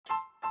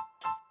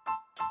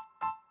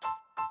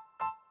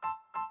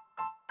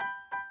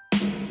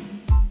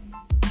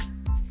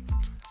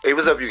Hey,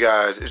 what's up, you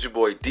guys? It's your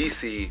boy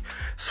DC,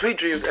 Sweet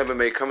Dreams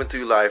MMA, coming to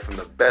you live from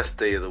the best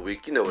day of the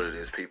week. You know what it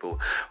is, people.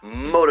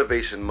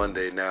 Motivation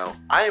Monday. Now,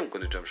 I am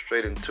going to jump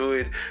straight into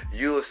it.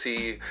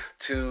 UFC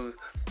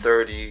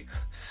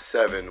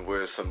 237,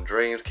 where some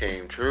dreams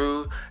came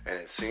true, and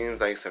it seems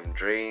like some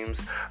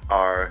dreams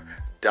are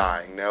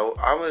dying. Now,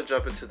 I'm going to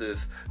jump into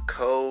this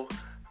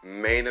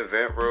co-main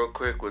event real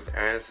quick with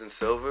Anderson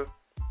Silva.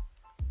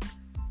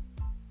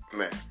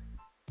 Man,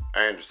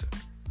 Anderson.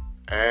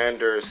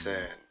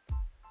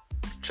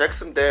 Check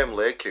some damn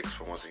leg kicks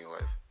for once in your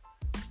life.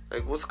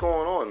 Like, what's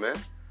going on, man?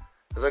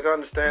 It's like, I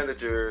understand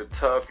that you're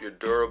tough, you're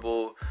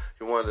durable,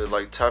 you're one of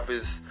the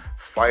toughest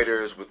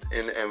fighters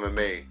within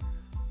MMA.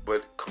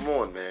 But come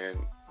on, man.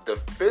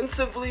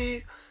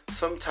 Defensively,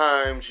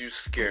 sometimes you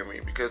scare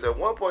me, because at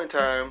one point in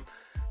time,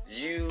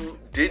 you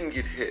didn't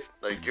get hit.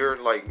 Your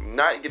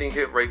not getting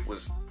hit rate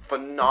was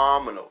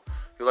phenomenal.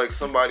 You're like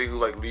somebody who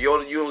you and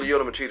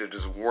Lyoto Machida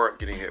just weren't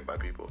getting hit by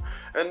people.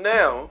 And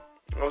now,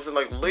 I was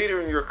later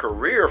in your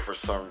career, for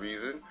some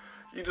reason,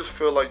 you just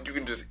feel like you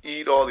can just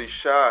eat all these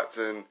shots,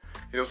 and you know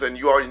what I'm saying,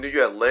 you already knew you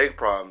had leg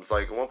problems.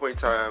 At one point in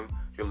time,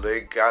 your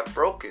leg got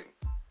broken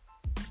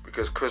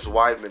because Chris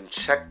Weidman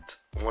checked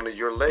one of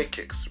your leg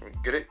kicks.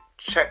 Get it?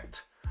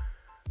 Checked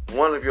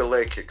one of your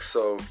leg kicks.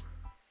 So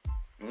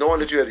knowing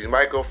that you had these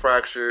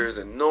microfractures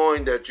and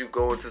knowing that you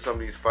go into some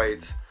of these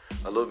fights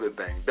a little bit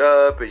banged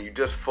up, and you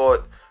just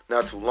fought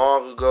not too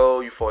long ago,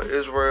 you fought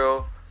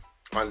Israel.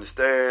 I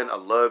understand, I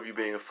love you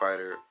being a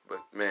fighter, but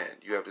man,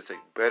 you have to take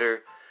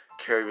better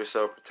care of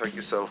yourself, protect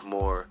yourself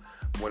more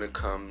when it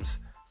comes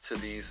to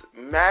these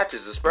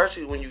matches,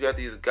 especially when you got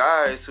these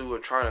guys who are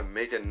trying to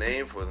make a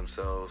name for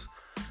themselves,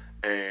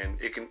 and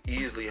it can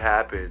easily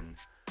happen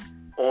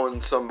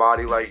on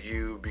somebody like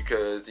you,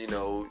 because,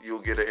 you'll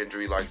get an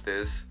injury like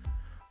this,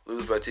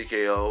 lose by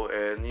TKO,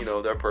 and,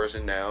 that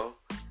person now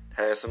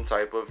has some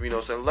type of,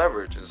 some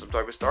leverage and some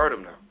type of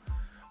stardom now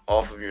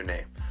off of your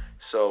name.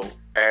 So,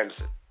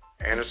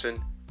 Anderson,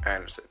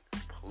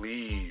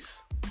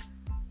 please,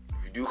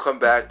 if you do come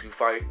back to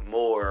fight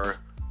more,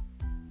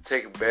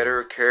 take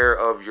better care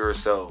of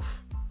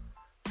yourself.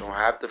 You don't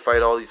have to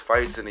fight all these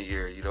fights in a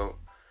year. You don't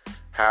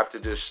have to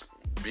just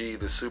be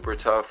the super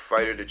tough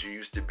fighter that you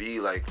used to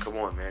be. Come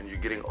on, man, you're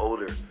getting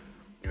older.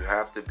 You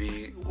have to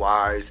be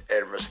wise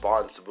and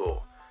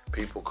responsible.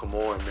 People, come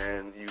on,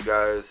 man. You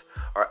guys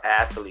are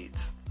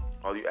athletes.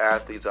 All you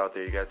athletes out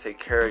there, you got to take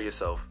care of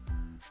yourself.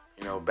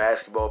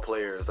 Basketball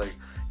players,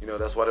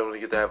 that's why they want to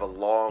get to have a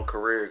long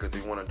career, because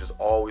they want to just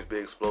always be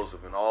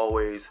explosive and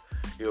always,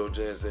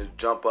 just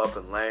jump up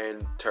and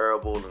land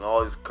terrible and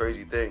all these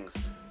crazy things.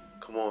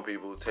 Come on,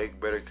 people,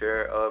 take better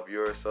care of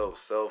yourself.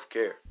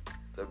 Self-care.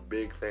 It's a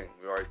big thing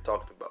we already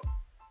talked about.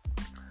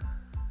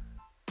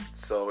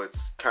 So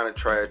it's kind of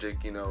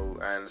tragic,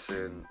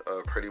 Anderson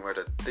pretty much,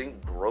 I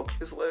think, broke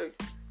his leg,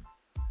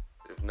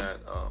 if not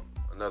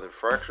another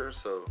fracture.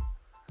 So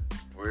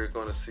we're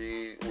going to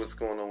see what's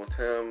going on with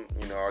him.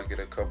 I'll get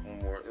a couple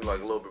more, a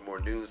little bit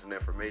more news and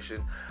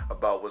information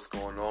about what's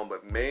going on.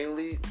 But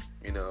mainly,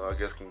 I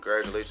guess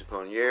congratulations,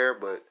 Cormier.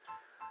 But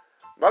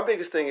my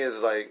biggest thing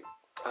is,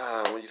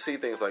 when you see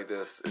things like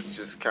this, it's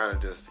just kind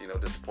of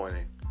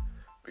disappointing.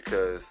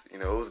 Because, it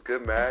was a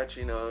good match.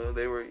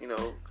 They were,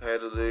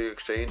 had the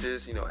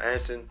exchanges.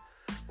 Anderson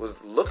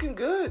was looking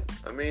good.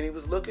 I mean, he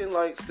was looking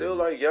still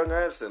like young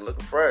Anderson,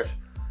 looking fresh.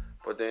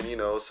 But then,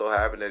 so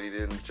happened that he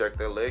didn't check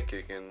that leg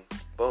kick, and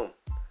boom.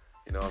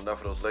 Enough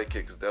of those leg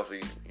kicks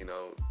definitely,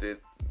 did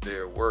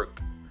their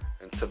work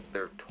and took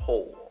their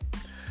toll.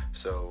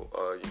 So,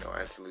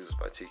 Anderson loses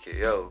by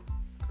TKO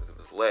because of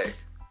his leg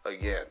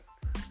again.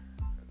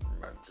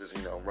 I'm just,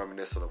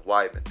 reminiscent of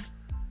Weidman.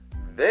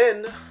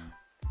 Then,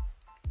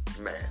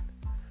 man,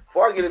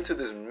 before I get into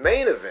this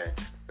main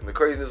event, and the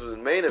craziness of the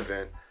main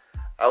event,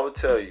 I would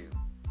tell you,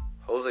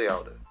 Jose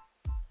Aldo.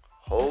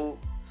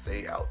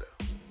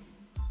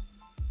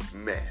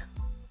 Man,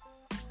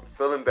 I'm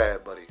feeling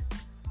bad, buddy.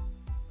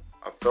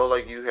 I felt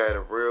like you had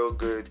a real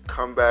good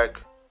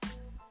comeback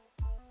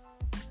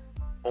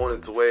on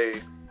its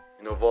way.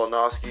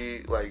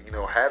 Volkanovski,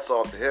 hats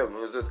off to him.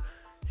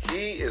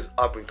 He is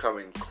up and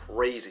coming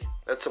crazy.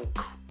 That's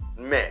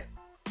man.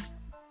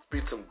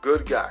 Beat some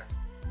good guys.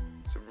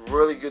 Some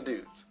really good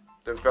dudes.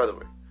 Then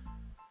featherweight.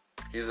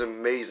 He's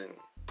amazing.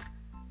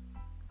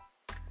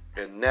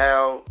 And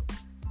now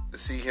to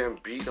see him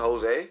beat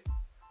Jose.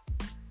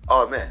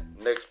 Oh man,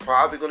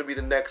 probably going to be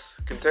the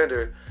next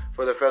contender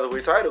for the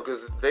featherweight title, because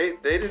they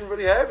didn't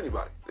really have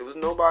anybody. There was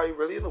nobody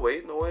really in the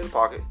weight, no one in the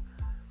pocket.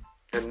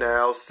 And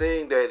now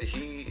seeing that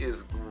he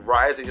is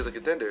rising as a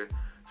contender,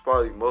 he's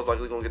probably most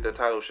likely going to get that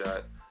title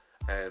shot.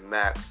 And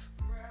Max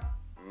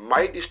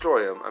might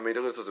destroy him. I mean,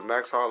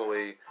 Max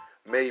Holloway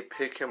may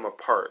pick him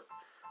apart.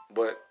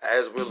 But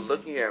as we're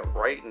looking at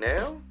right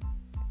now,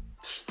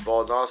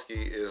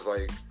 Volkanovski is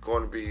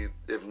going to be,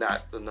 if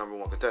not the number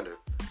one contender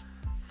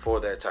for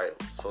that title.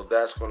 So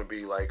that's going to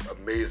be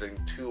amazing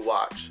to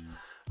watch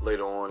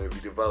later on if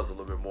he develops a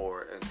little bit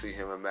more and see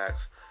him and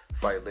Max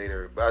fight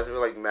later. But I feel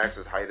like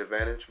Max's height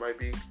advantage might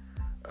be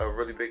a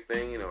really big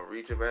thing,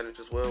 reach advantage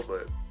as well.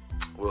 But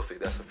We'll see.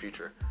 That's the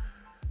future.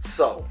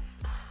 So,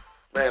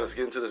 man, let's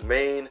get into this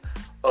main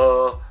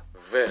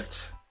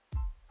event.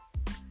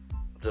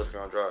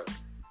 Jessica Andrade,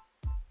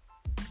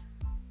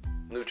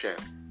 new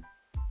champ,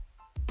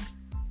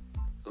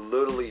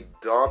 literally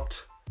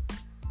dumped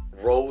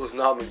Rose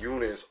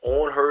Namajunas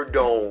on her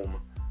dome,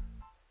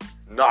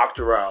 knocked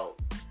her out,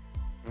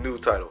 new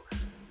title.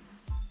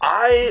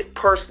 I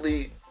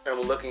personally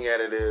am looking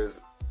at it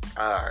as,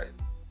 alright,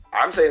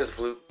 I'm saying it's a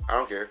fluke. I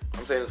don't care.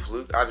 I'm saying it's a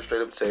fluke. I just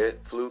straight up say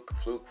it. Fluke.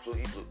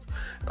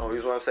 The only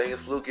reason why I'm saying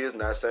it's fluke is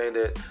not saying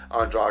that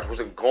Andrade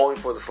wasn't going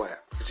for the slam,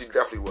 because she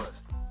definitely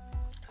was.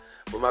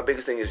 But my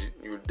biggest thing is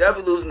you're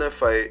definitely losing that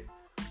fight.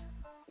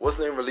 What's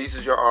the name?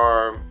 Releases your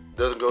arm,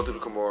 doesn't go through the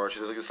Kimura.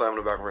 She doesn't get slammed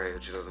in the back of her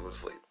head. She doesn't go to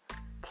sleep.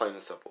 Plain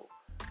and simple.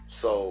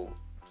 So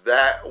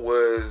that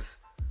was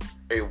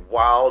a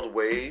wild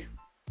way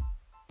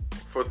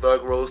for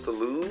Thug Rose to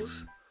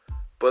lose.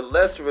 But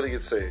let's really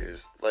get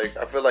serious. Like,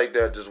 I feel like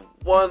that just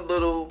one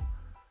little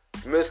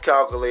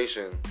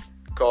miscalculation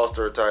cost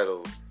her a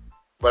title.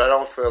 But I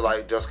don't feel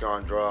like Jessica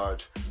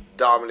Andrade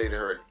dominated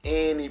her at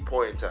any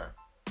point in time.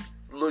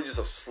 Literally just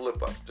a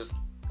slip up. Just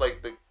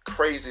like the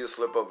craziest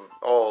slip up of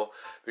all.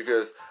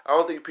 Because I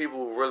don't think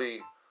people really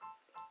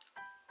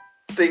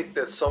think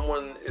that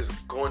someone is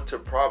going to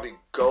probably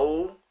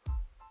go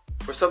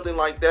for something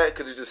like that.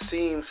 Because it just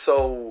seems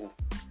so,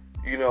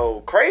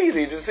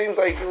 crazy. It just seems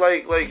like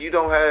you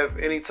don't have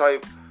any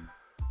type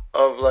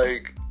of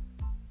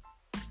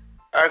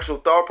actual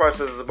thought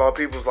processes about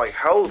people's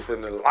health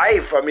and their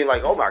life. I mean,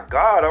 oh my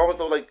God, I almost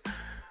feel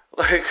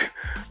like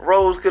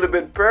Rose could have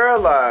been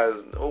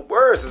paralyzed or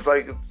worse. It's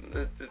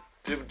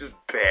it was just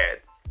bad.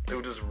 It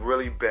was just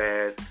really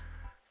bad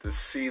to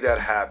see that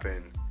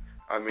happen.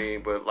 I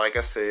mean, but like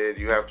I said,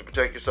 you have to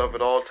protect yourself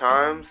at all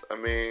times. I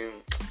mean,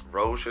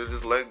 Rose should have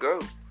just let go.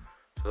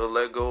 Should have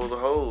let go of the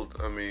hold.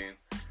 I mean,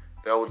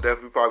 that would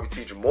definitely probably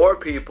teach more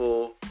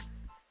people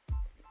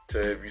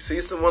to, if you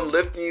see someone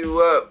lifting you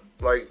up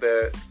like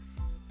that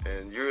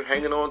and you're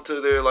hanging on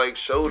to their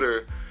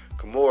shoulder,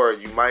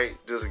 Kimura, you might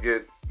just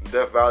get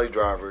Death Valley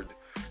drivered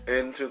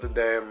into the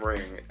damn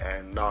ring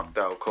and knocked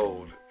out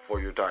cold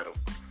for your title.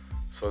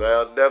 So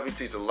that'll definitely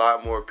teach a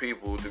lot more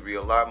people to be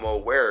a lot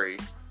more wary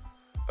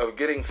of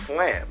getting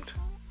slammed,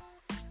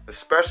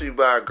 especially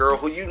by a girl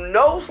who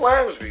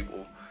slams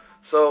people.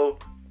 So,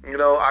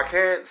 I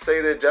can't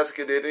say that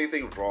Jessica did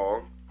anything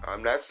wrong.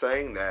 I'm not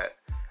saying that.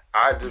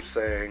 I'm just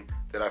saying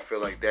that I feel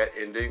like that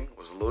ending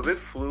was a little bit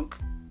fluke,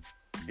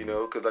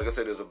 because like I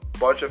said, there's a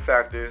bunch of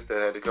factors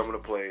that had to come into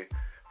play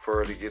for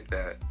her to get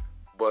that.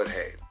 But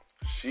hey,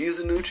 she's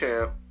the new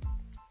champ.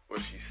 Will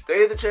she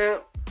stay the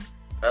champ?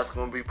 That's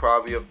going to be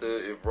probably up there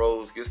if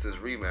Rose gets this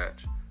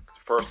rematch.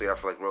 Personally, I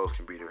feel like Rose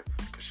can beat her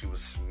because she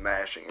was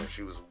smashing her.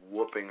 She was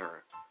whooping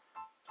her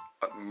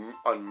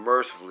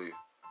unmercifully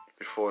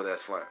before that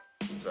slam.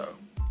 So,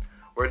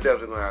 we're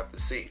definitely going to have to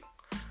see.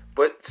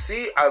 But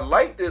see, I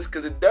like this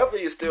because it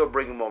definitely is still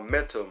bringing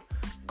momentum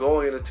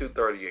going into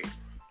 238.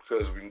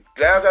 Because we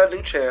now got a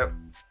new champ.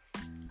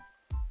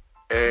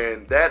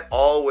 And that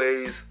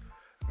always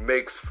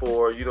makes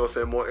for,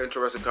 more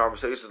interesting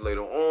conversations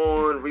later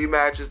on,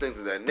 rematches, things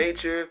of that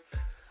nature.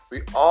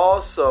 We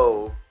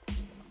also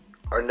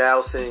are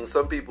now seeing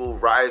some people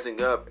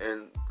rising up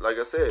and, like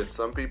I said,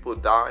 some people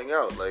dying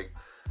out.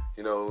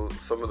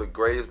 Some of the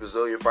greatest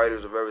Brazilian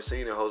fighters I've ever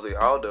seen in Jose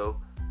Aldo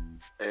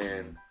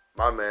and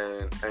my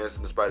man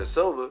Anderson the Spider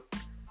Silva,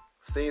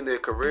 seeing their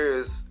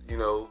careers,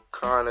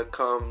 kind of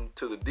come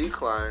to the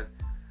decline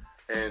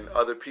and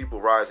other people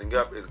rising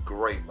up is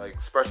great.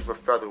 Especially for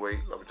featherweight,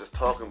 I was just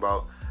talking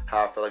about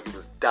how I felt like it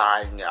was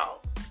dying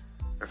out.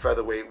 And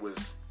featherweight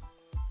was,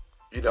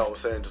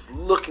 just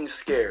looking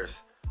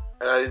scarce.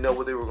 And I didn't know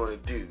what they were going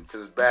to do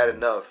because it's bad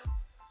enough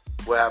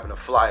what happened to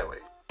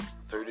flyweight.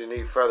 So we didn't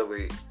need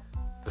featherweight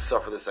to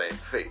suffer the same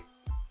fate.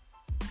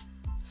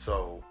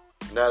 So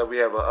now that we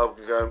have an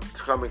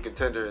upcoming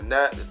contender in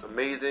that, it's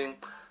amazing.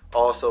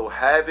 Also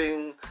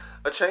having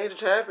a change of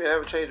champion,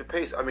 having a change of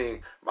pace. I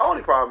mean, my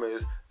only problem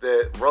is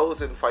that Rose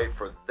didn't fight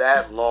for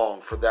that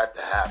long for that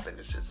to happen.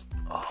 It's just,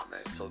 oh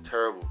man, it's so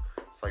terrible.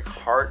 It's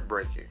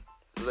heartbreaking.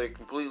 It's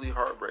completely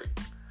heartbreaking.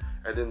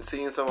 And then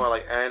seeing someone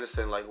like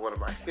Anderson, one of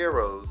my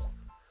heroes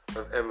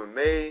of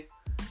MMA,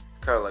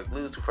 kind of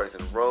lose 2 fights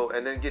in a row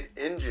and then get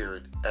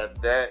injured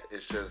at that,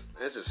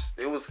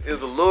 it was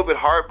a little bit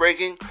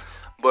heartbreaking.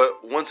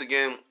 But once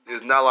again,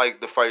 it's not like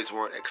the fights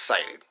weren't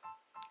exciting.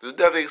 There's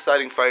definitely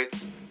exciting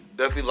fights.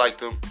 Definitely liked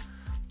them.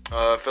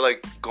 I feel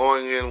like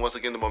going in, once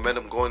again, the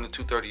momentum going to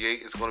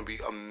 238 is going to be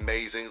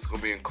amazing. It's going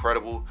to be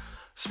incredible,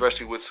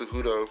 especially with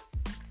Cejudo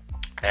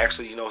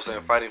actually,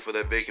 fighting for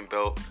that vacant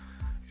belt.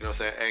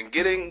 And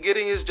getting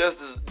his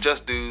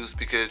just dues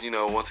because,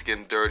 once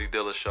again, Dirty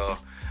Dillashaw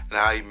and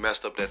how he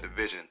messed up that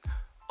division.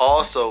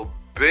 Also,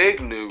 big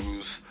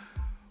news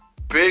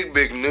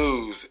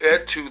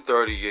at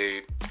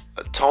 238.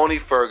 Tony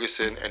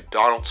Ferguson and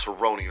Donald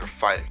Cerrone are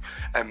fighting.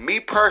 And me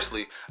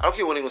personally, I don't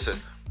care what anyone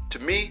says. To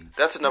me,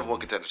 that's a number one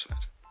contenders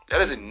match.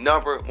 That is a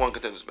number one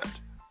contenders match.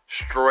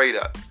 Straight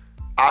up.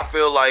 I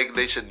feel like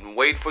they shouldn't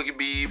wait for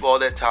Khabib all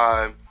that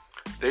time.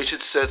 They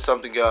should set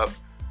something up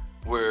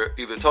where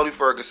either Tony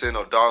Ferguson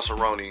or Donald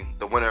Cerrone,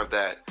 the winner of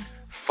that,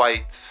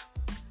 fights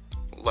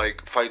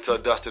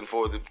Dustin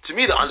for to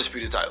me, the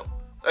undisputed title.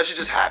 That should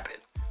just happen.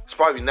 It's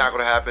probably not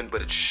going to happen,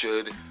 but it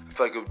should. I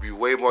feel like it would be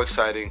way more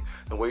exciting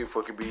than waiting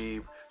for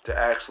Khabib to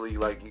actually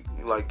like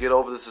get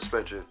over the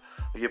suspension,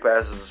 get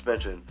past the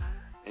suspension.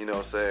 You know what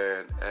I'm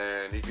saying?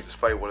 And he could just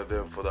fight one of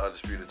them for the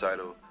undisputed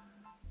title.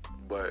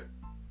 But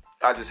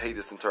I just hate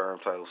this interim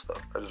title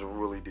stuff. I just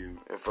really do.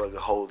 I feel like it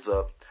holds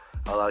up.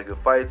 I like the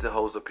fights. It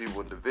holds up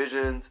people in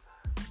divisions.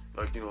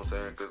 Like, you know what I'm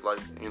saying? Because, like,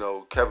 you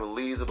know, Kevin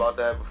Lee's about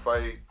to have a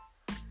fight.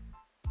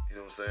 You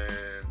know what I'm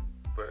saying?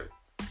 But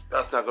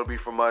that's not going to be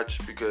for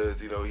much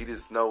because, you know, he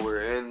just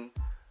nowhere in,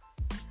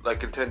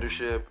 like,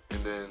 contendership.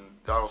 And then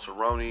Donald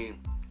Cerrone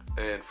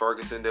and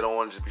Ferguson, they don't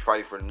want to just be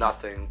fighting for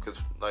nothing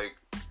because, like,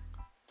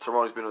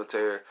 Cerrone's been on a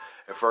tear.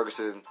 And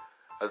Ferguson,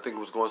 I think,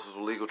 was going through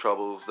some legal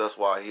troubles. That's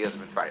why he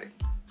hasn't been fighting.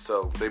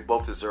 So they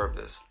both deserve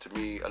this. To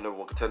me, a number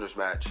one contenders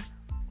match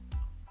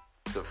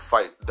to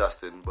fight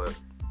Dustin, but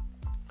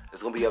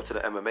it's gonna be up to the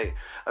MMA.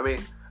 I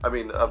mean,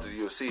 up to the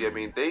UFC. I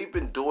mean, they've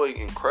been doing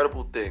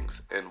incredible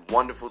things and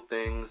wonderful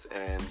things,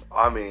 and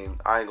I mean,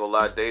 I ain't gonna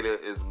lie, Data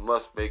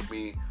must make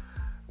me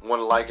want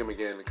to like him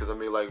again because I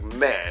mean, like,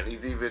 man,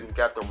 he's even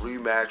got the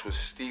rematch with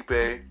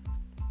Stipe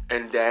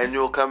and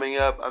Daniel coming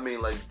up. I mean,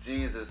 like,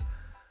 Jesus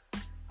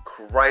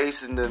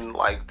Christ, and then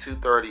like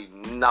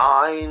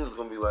 239 is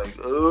gonna be like,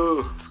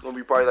 ugh, it's gonna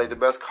be probably like the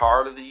best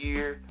card of the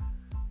year.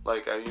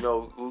 Like, you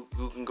know,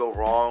 who can go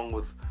wrong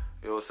with,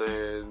 you know what I'm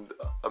saying,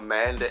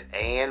 Amanda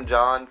and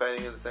John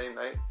fighting in the same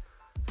night?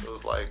 So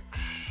it's like,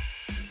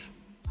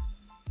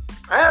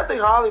 and I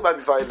think Holly might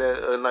be fighting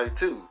that night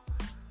too.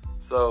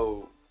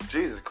 So,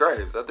 Jesus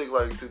Christ, I think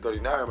like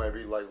 239 might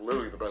be like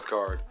literally the best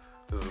card.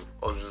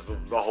 Just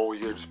the whole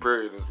year, just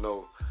period. There's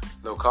no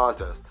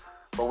contest.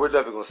 But we're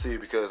definitely gonna see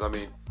because I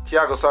mean,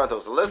 Thiago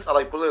Santos.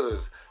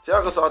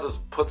 Thiago Santos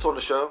puts on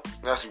the show.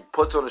 Actually,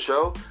 puts on the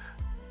show.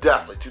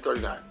 Definitely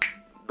 239.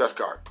 Best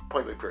card,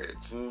 point blank period.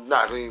 It's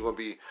not even going to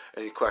be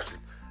any question.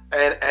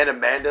 And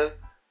Amanda,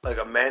 like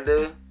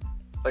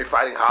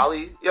fighting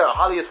Holly. Yeah,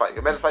 Holly is fighting.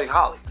 Amanda's fighting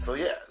Holly. So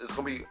yeah, it's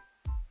going to be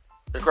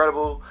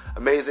incredible,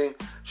 amazing.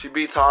 She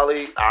beats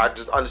Holly.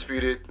 Just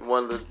undisputed,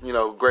 one of the, you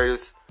know,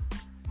 greatest, you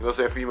know what I'm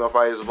saying, female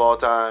fighters of all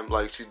time.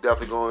 Like, she's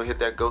definitely going to hit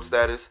that GOAT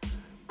status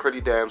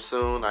pretty damn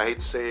soon. I hate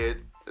to say it.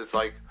 It's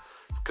like,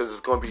 because it's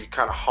going to be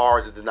kind of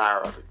hard to deny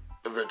her of it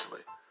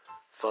eventually.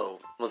 So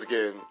once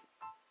again,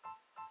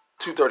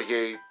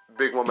 238,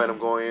 big momentum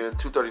going in.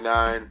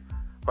 239,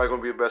 probably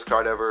going to be the best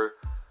card ever.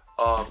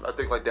 I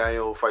think like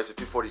Daniel fights at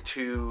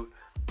 242.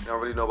 I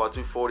don't really know about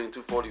 240 and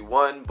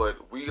 241,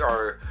 but we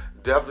are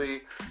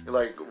definitely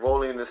like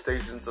rolling in the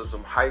stations of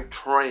some hype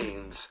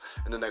trains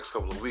in the next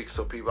couple of weeks.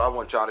 So people, I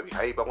want y'all to be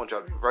hype. I want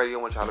y'all to be ready. I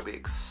want y'all to be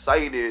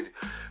excited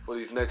for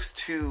these next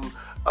two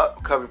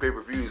upcoming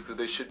pay-per-views because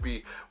they should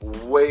be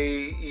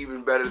way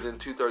even better than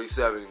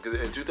 237. And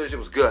 237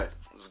 was good.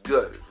 It was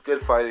good. It was good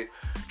fighting.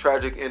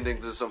 Tragic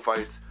endings to some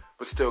fights,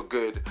 but still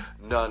good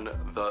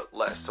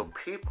nonetheless. So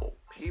people,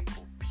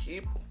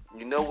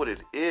 you know what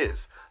it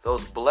is.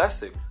 Those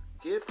blessings,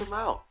 give them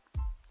out.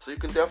 So you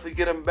can definitely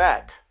get them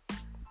back.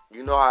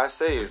 You know how I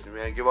say it,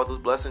 man. Give out those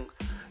blessings.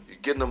 You're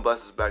getting them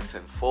blessings back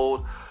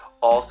tenfold.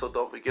 Also,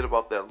 don't forget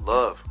about that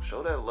love.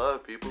 Show that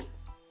love, people.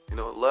 You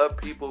know, love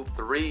people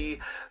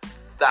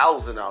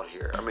 3,000 out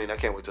here. I mean, I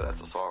can't wait till that's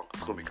the song.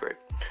 It's going to be great.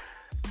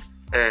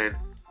 And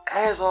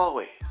as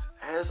always,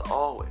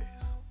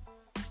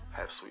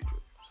 have sweet dreams.